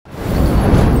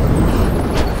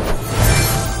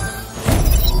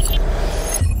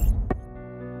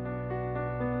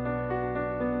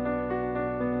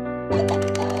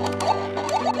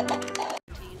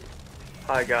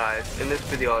Hi guys, in this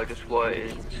video I just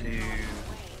wanted to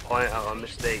point out a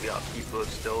mistake that people are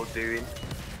still doing.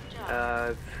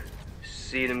 I've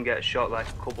seen them get shot like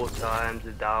a couple of times,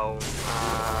 they're down,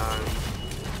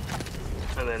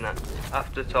 and then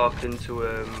after talking to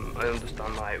them I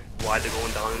understand like why they're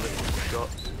going down in the couple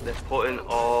shots. They're putting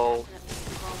all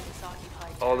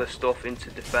the stuff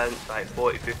into defense, like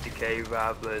 40-50k,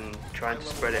 rather than trying to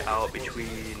spread it out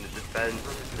between the defense,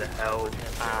 the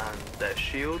health and their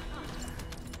shield.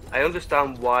 I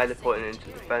understand why they're putting it into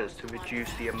defense, to reduce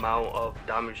the amount of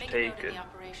damage taken,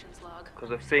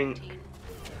 because I think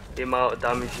the amount of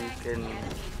damage you can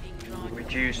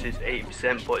reduce is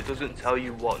 80%, but it doesn't tell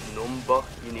you what number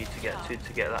you need to get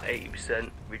get that 80%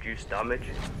 reduced damage.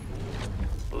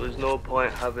 But there's no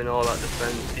point having all that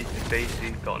defense if you've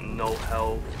basically got no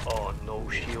health or no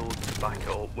shield to back it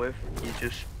up with.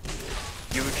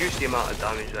 You reduce the amount of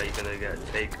damage that you're going to get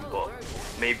taken, but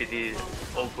maybe the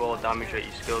overall damage that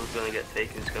your skill is going to get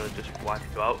taken is going to just wipe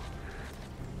you out.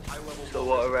 So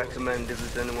what I recommend, if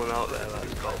there's anyone out there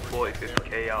that's got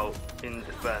 40-50k out in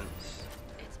defense,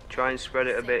 try and spread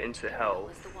it a bit into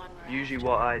health. Usually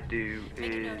what I do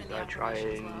is I try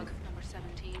and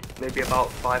maybe about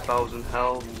 5,000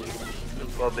 health and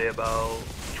probably about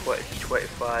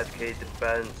 20-25k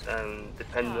defense, and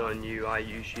depending on you I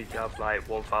usually have like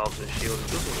 1,000 shield. It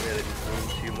doesn't really mean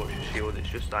too much shield, it's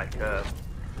just like a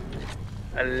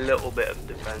little bit of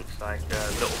defense, like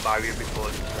a little barrier before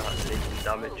you start taking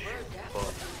damage.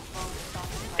 But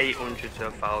 800 to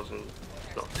 1,000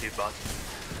 is not too bad.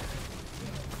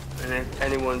 And if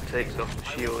anyone takes off the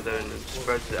shield and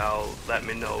spreads it out, let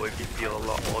me know if you feel a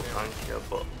lot more tankier,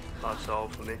 but that's all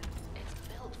for me. It's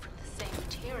built from the same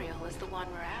material as the one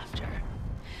we're after.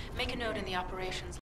 Make a note in the operations